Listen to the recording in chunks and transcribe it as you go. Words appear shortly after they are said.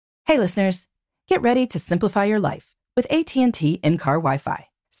Hey listeners, get ready to simplify your life with AT&T in-car Wi-Fi.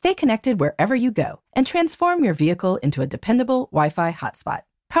 Stay connected wherever you go and transform your vehicle into a dependable Wi-Fi hotspot.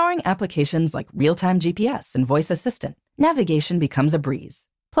 Powering applications like real-time GPS and voice assistant, navigation becomes a breeze.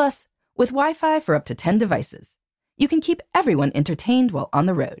 Plus, with Wi-Fi for up to 10 devices, you can keep everyone entertained while on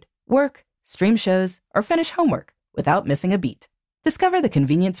the road, work, stream shows, or finish homework without missing a beat. Discover the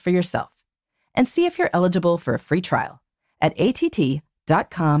convenience for yourself and see if you're eligible for a free trial at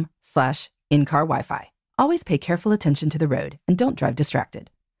att.com/in-car Wi-Fi. Always pay careful attention to the road and don't drive distracted.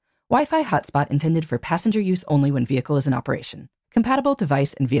 Wi-Fi hotspot intended for passenger use only when vehicle is in operation. Compatible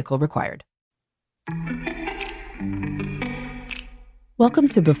device and vehicle required. Welcome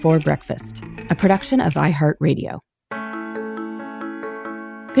to Before Breakfast, a production of iHeartRadio.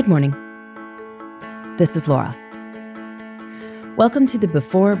 Good morning. This is Laura. Welcome to the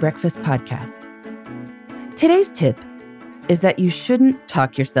Before Breakfast podcast. Today's tip is that you shouldn't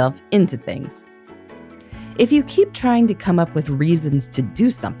talk yourself into things. If you keep trying to come up with reasons to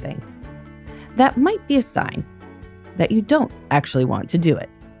do something, that might be a sign that you don't actually want to do it.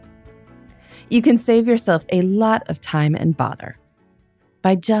 You can save yourself a lot of time and bother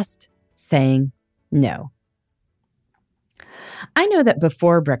by just saying no. I know that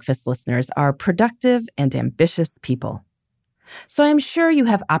Before Breakfast listeners are productive and ambitious people, so I'm sure you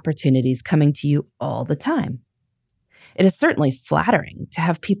have opportunities coming to you all the time. It is certainly flattering to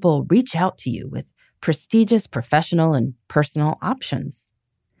have people reach out to you with prestigious professional and personal options.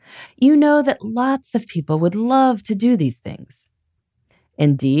 You know that lots of people would love to do these things.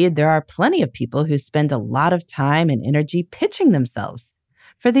 Indeed, there are plenty of people who spend a lot of time and energy pitching themselves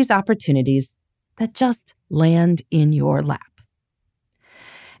for these opportunities that just land in your lap.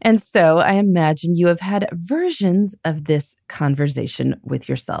 And so I imagine you have had versions of this conversation with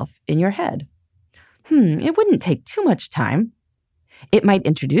yourself in your head. It wouldn't take too much time. It might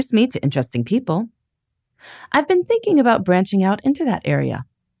introduce me to interesting people. I've been thinking about branching out into that area.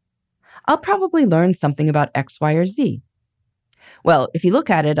 I'll probably learn something about X, Y, or Z. Well, if you look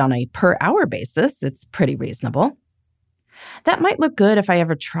at it on a per-hour basis, it's pretty reasonable. That might look good if I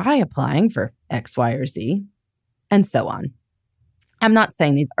ever try applying for X, Y, or Z, and so on. I'm not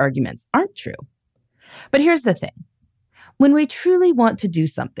saying these arguments aren't true. But here's the thing. When we truly want to do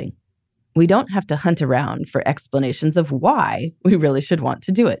something, we don't have to hunt around for explanations of why we really should want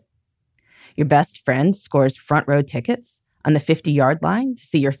to do it. Your best friend scores front row tickets on the 50-yard line to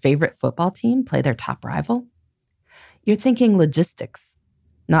see your favorite football team play their top rival. You're thinking logistics,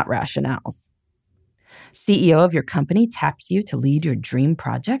 not rationales. CEO of your company taps you to lead your dream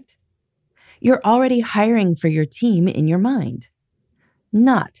project. You're already hiring for your team in your mind,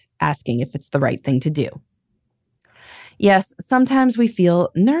 not asking if it's the right thing to do. Yes, sometimes we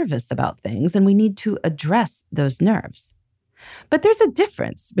feel nervous about things and we need to address those nerves. But there's a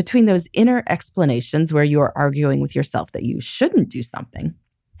difference between those inner explanations where you're arguing with yourself that you shouldn't do something,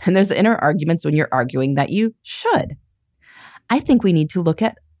 and those inner arguments when you're arguing that you should. I think we need to look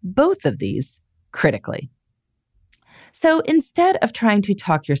at both of these critically. So instead of trying to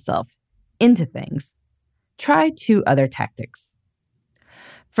talk yourself into things, try two other tactics.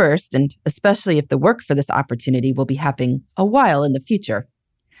 First, and especially if the work for this opportunity will be happening a while in the future,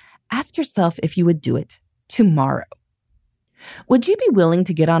 ask yourself if you would do it tomorrow. Would you be willing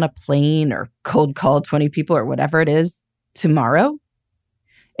to get on a plane or cold call 20 people or whatever it is tomorrow?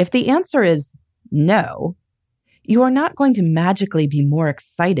 If the answer is no, you are not going to magically be more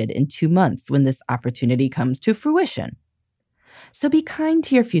excited in 2 months when this opportunity comes to fruition. So be kind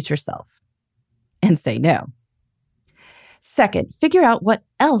to your future self and say no. Second, figure out what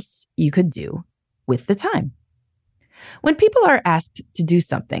else you could do with the time. When people are asked to do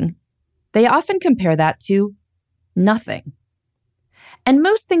something, they often compare that to nothing. And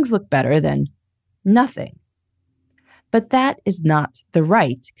most things look better than nothing. But that is not the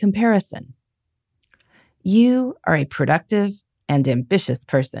right comparison. You are a productive and ambitious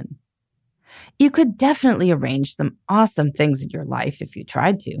person. You could definitely arrange some awesome things in your life if you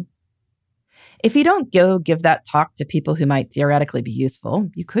tried to. If you don't go give that talk to people who might theoretically be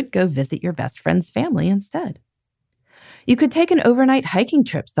useful, you could go visit your best friend's family instead. You could take an overnight hiking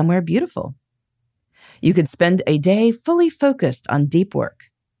trip somewhere beautiful. You could spend a day fully focused on deep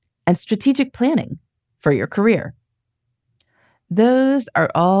work and strategic planning for your career. Those are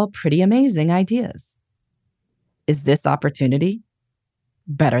all pretty amazing ideas. Is this opportunity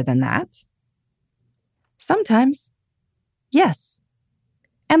better than that? Sometimes, yes.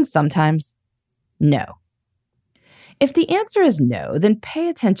 And sometimes, no. If the answer is no, then pay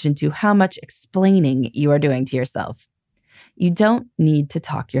attention to how much explaining you are doing to yourself. You don't need to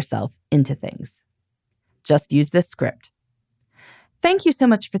talk yourself into things. Just use this script. Thank you so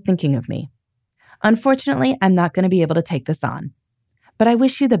much for thinking of me. Unfortunately, I'm not going to be able to take this on, but I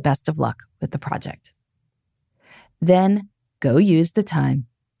wish you the best of luck with the project. Then go use the time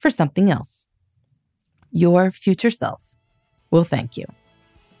for something else. Your future self will thank you.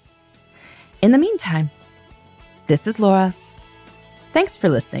 In the meantime, this is Laura. Thanks for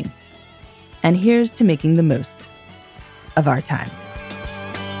listening. And here's to making the most of our time.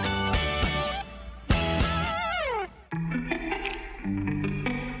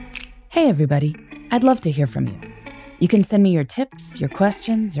 Hey, everybody. I'd love to hear from you. You can send me your tips, your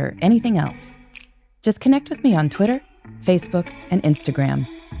questions, or anything else. Just connect with me on Twitter, Facebook, and Instagram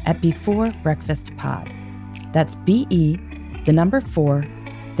at Before Breakfast Pod. That's BE, the number 4,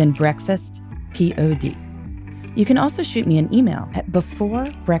 then breakfast, POD. You can also shoot me an email at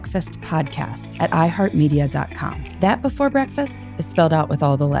beforebreakfastpodcast@iheartmedia.com. That Before Breakfast is spelled out with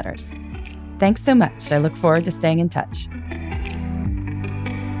all the letters. Thanks so much. I look forward to staying in touch.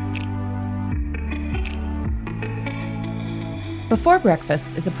 Before Breakfast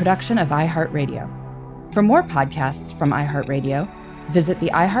is a production of iHeartRadio. For more podcasts from iHeartRadio, visit the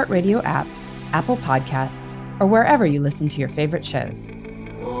iHeartRadio app, Apple Podcasts, or wherever you listen to your favorite shows.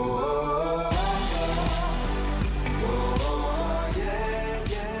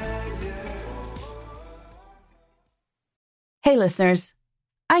 Hey listeners,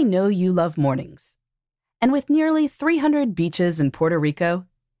 I know you love mornings. And with nearly 300 beaches in Puerto Rico,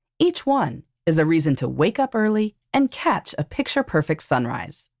 each one is a reason to wake up early and catch a picture-perfect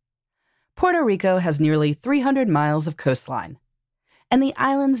sunrise. Puerto Rico has nearly 300 miles of coastline, and the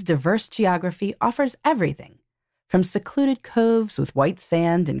island's diverse geography offers everything from secluded coves with white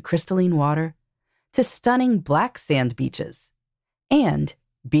sand and crystalline water to stunning black sand beaches and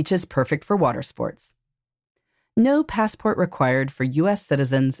beaches perfect for water sports. No passport required for U.S.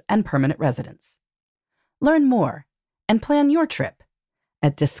 citizens and permanent residents. Learn more and plan your trip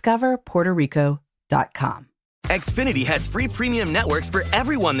at discoverpuertorico.com. Xfinity has free premium networks for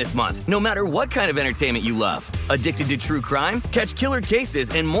everyone this month, no matter what kind of entertainment you love. Addicted to true crime? Catch killer cases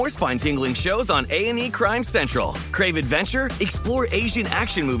and more spine-tingling shows on A&E Crime Central. Crave adventure? Explore Asian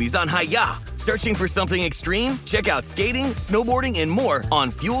action movies on Hi-YAH. Searching for something extreme? Check out skating, snowboarding, and more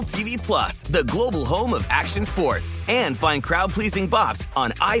on Fuel TV Plus, the global home of action sports. And find crowd-pleasing bops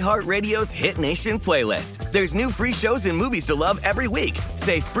on iHeartRadio's Hit Nation playlist. There's new free shows and movies to love every week.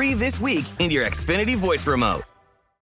 Say free this week in your Xfinity voice remote.